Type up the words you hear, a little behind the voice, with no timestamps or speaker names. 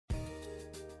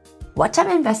What type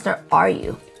of investor are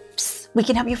you? We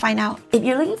can help you find out. If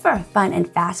you're looking for a fun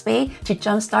and fast way to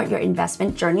jumpstart your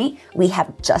investment journey, we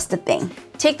have just the thing.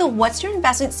 Take the What's Your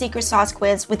Investment Secret Sauce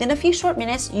quiz. Within a few short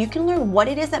minutes, you can learn what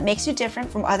it is that makes you different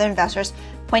from other investors,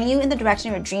 pointing you in the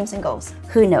direction of your dreams and goals.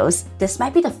 Who knows? This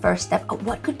might be the first step of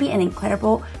what could be an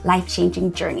incredible,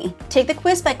 life-changing journey. Take the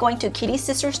quiz by going to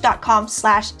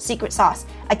kittysisters.com/secret sauce.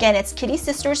 Again, it's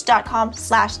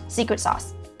kittysisters.com/secret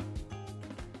sauce.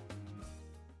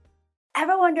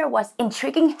 Ever wonder what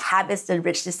intriguing habits the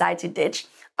rich decide to ditch?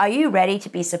 Are you ready to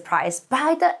be surprised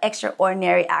by the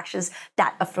extraordinary actions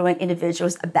that affluent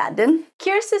individuals abandon?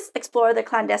 Curious to explore the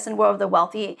clandestine world of the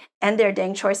wealthy and their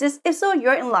daring choices? If so,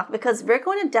 you're in luck because we're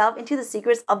going to delve into the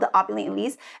secrets of the opulent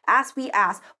elites as we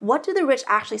ask, what do the rich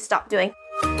actually stop doing?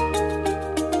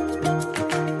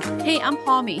 Hey, I'm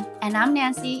Palmy. And I'm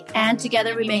Nancy. And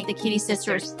together we make the Kitty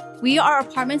Sisters. We are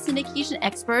apartment syndication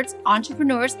experts,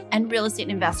 entrepreneurs, and real estate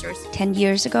investors. 10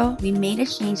 years ago, we made a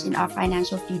change in our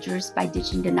financial futures by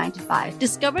ditching the 9-to-5.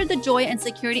 Discover the joy and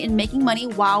security in making money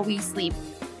while we sleep.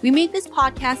 We made this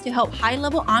podcast to help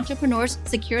high-level entrepreneurs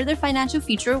secure their financial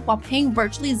future while paying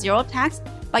virtually zero tax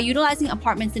by utilizing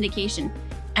apartment syndication.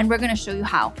 And we're going to show you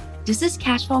how. This is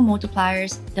Cashflow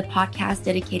Multipliers, the podcast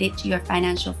dedicated to your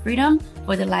financial freedom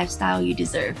for the lifestyle you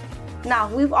deserve. Now,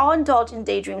 we've all indulged in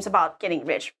daydreams about getting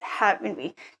rich, haven't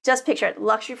we? Just picture it,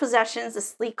 luxury possessions, the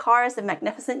sleek cars, the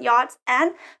magnificent yachts,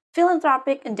 and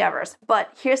philanthropic endeavors. But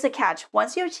here's the catch.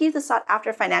 Once you achieve the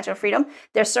sought-after financial freedom,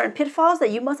 there are certain pitfalls that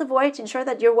you must avoid to ensure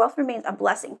that your wealth remains a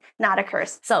blessing, not a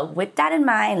curse. So with that in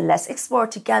mind, let's explore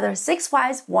together 6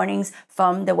 wise warnings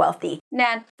from the wealthy.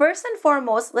 Nan, first and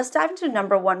foremost, let's dive into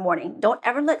number 1 warning. Don't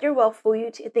ever let your wealth fool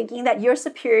you to thinking that you're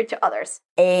superior to others.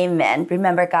 Amen.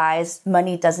 Remember, guys,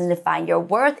 money doesn't define your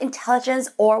worth, intelligence,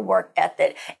 or work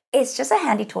ethic. It's just a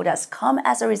handy tool that's come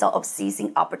as a result of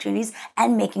seizing opportunities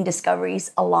and making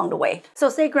discoveries along the way. So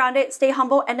stay grounded, stay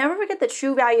humble, and never forget the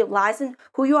true value lies in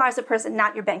who you are as a person,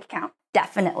 not your bank account.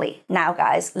 Definitely. Now,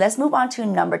 guys, let's move on to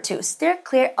number 2. Steer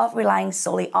clear of relying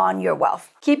solely on your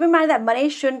wealth. Keep in mind that money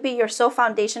shouldn't be your sole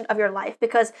foundation of your life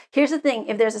because here's the thing,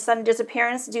 if there's a sudden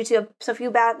disappearance due to a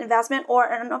few bad investment or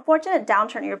an unfortunate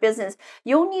downturn in your business,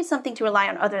 you'll need something to rely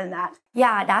on other than that.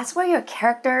 Yeah, that's where your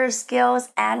character,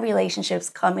 skills, and relationships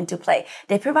come into play.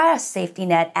 They provide a safety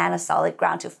net and a solid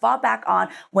ground to fall back on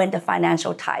when the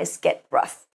financial ties get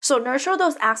rough. So nurture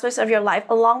those aspects of your life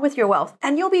along with your wealth,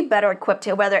 and you'll be better equipped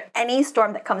to weather any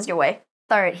storm that comes your way.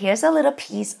 Third, here's a little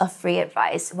piece of free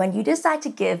advice. When you decide to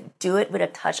give, do it with a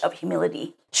touch of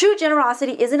humility. True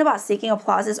generosity isn't about seeking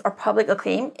applauses or public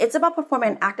acclaim. It's about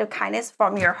performing an act of kindness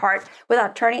from your heart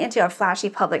without turning into a flashy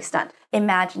public stunt.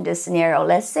 Imagine this scenario.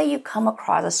 Let's say you come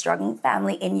across a struggling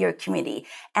family in your community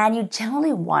and you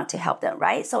genuinely want to help them,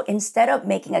 right? So instead of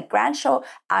making a grand show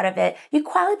out of it, you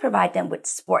quietly provide them with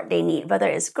support they need, whether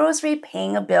it's grocery,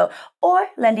 paying a bill, or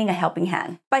lending a helping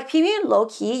hand. By keeping it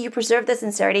low-key, you preserve the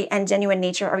sincerity and genuine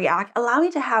nature of your act, allowing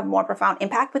you to have more profound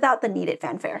impact without the needed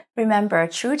fanfare. Remember,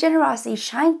 true generosity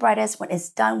shines brightest when it's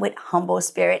done with humble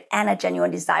spirit and a genuine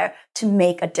desire to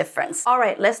make a difference. All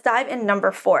right, let's dive in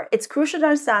number 4. It's crucial to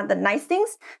understand that nice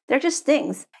things, they're just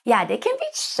things. Yeah, they can be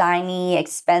shiny,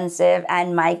 expensive,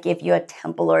 and might give you a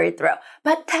temporary thrill.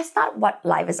 But that's not what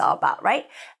life is all about, right?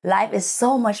 Life is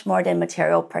so much more than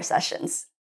material possessions.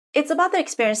 It's about the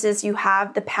experiences you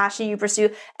have, the passion you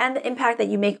pursue, and the impact that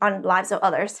you make on the lives of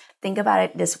others. Think about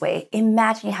it this way.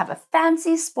 Imagine you have a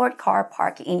fancy sport car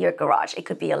parking in your garage. It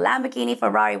could be a Lamborghini,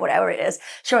 Ferrari, whatever it is.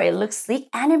 Sure, it looks sleek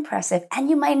and impressive, and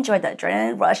you might enjoy the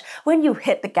adrenaline rush when you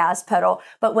hit the gas pedal.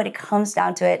 But when it comes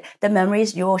down to it, the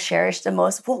memories you will cherish the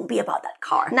most won't be about that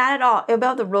car. Not at all. It's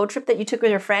about the road trip that you took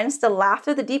with your friends, the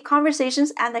laughter, the deep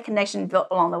conversations, and the connection built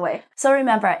along the way. So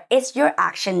remember, it's your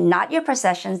action, not your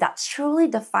possessions, that truly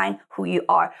define who you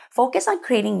are. Focus on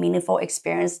creating meaningful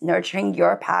experience, nurturing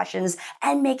your passions,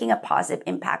 and making a positive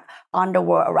impact on the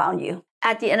world around you.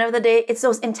 At the end of the day, it's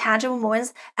those intangible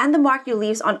moments and the mark you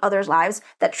leave on others' lives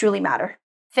that truly matter.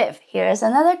 5th, here's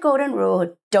another golden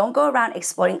rule. Don't go around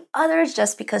exploiting others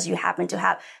just because you happen to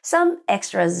have some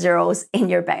extra zeros in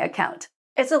your bank account.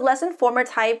 It's a lesson former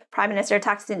Thai Prime Minister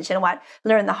Thaksin Shinawatra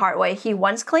learned the hard way. He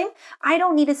once claimed, "I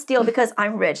don't need to steal because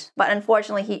I'm rich." But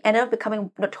unfortunately, he ended up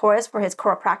becoming notorious for his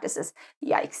corrupt practices.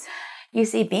 Yikes. You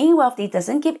see, being wealthy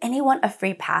doesn't give anyone a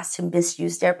free pass to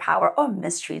misuse their power or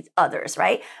mistreat others,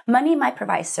 right? Money might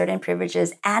provide certain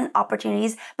privileges and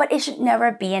opportunities, but it should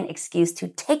never be an excuse to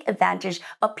take advantage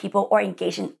of people or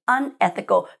engage in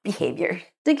unethical behavior.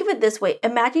 Think of it this way.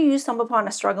 Imagine you stumble upon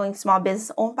a struggling small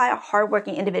business owned by a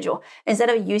hardworking individual. Instead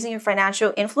of using your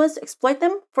financial influence to exploit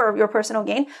them for your personal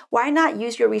gain, why not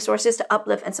use your resources to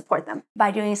uplift and support them? By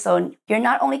doing so, you're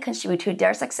not only contributing to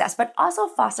their success, but also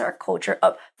foster a culture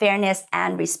of fairness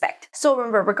and respect. So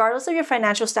remember, regardless of your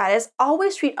financial status,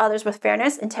 always treat others with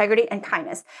fairness, integrity, and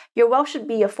kindness. Your wealth should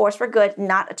be a force for good,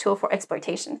 not a tool for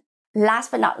exploitation. Last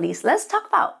but not least, let's talk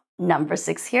about number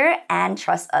 6 here, and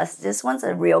trust us, this one's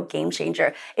a real game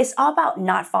changer. It's all about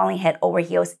not falling head over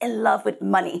heels in love with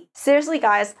money. Seriously,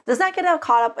 guys, let's not get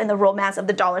caught up in the romance of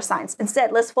the dollar signs.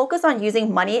 Instead, let's focus on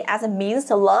using money as a means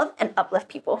to love and uplift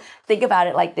people. Think about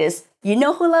it like this. You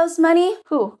know who loves money?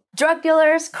 Who? Drug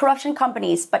dealers, corruption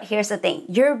companies. But here's the thing.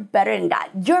 You're better than that.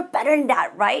 You're better than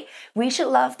that, right? We should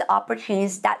love the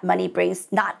opportunities that money brings,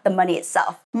 not the money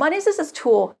itself. Money is just a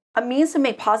tool, a means to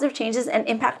make positive changes and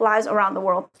impact lives around the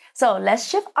world. So let's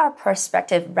shift our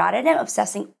perspective rather than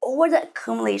obsessing over the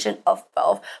accumulation of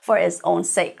wealth for its own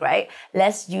sake, right?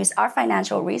 Let's use our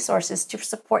financial resources to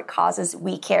support causes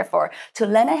we care for, to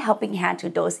lend a helping hand to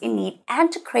those in need,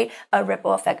 and to create a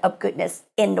ripple effect of goodness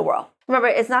in the world. Remember,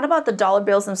 it's not about the dollar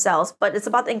bills themselves, but it's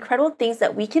about the incredible things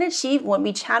that we can achieve when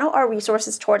we channel our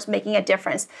resources towards making a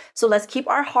difference. So let's keep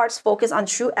our hearts focused on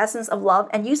true essence of love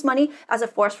and use money as a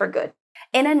force for good.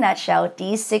 In a nutshell,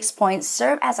 these 6 points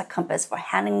serve as a compass for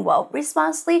handling wealth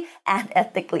responsibly and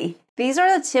ethically. These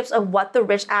are the tips of what the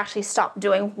rich actually stop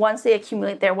doing once they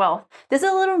accumulate their wealth. This is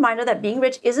a little reminder that being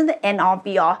rich isn't the end-all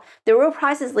be-all. The real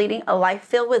prize is leading a life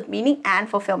filled with meaning and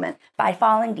fulfillment. By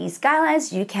following these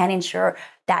guidelines, you can ensure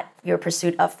that your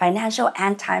pursuit of financial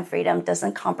and time freedom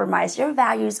doesn't compromise your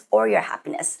values or your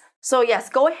happiness. So yes,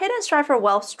 go ahead and strive for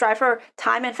wealth, strive for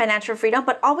time and financial freedom,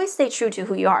 but always stay true to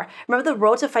who you are. Remember, the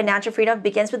road to financial freedom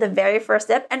begins with the very first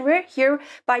step, and we're here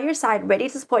by your side, ready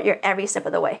to support your every step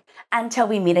of the way. Until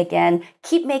we meet again,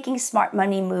 keep making smart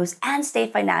money moves and stay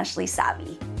financially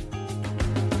savvy.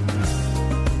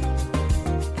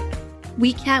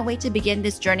 We can't wait to begin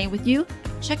this journey with you.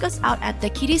 Check us out at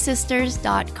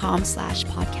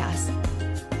thekittysisters.com/podcast.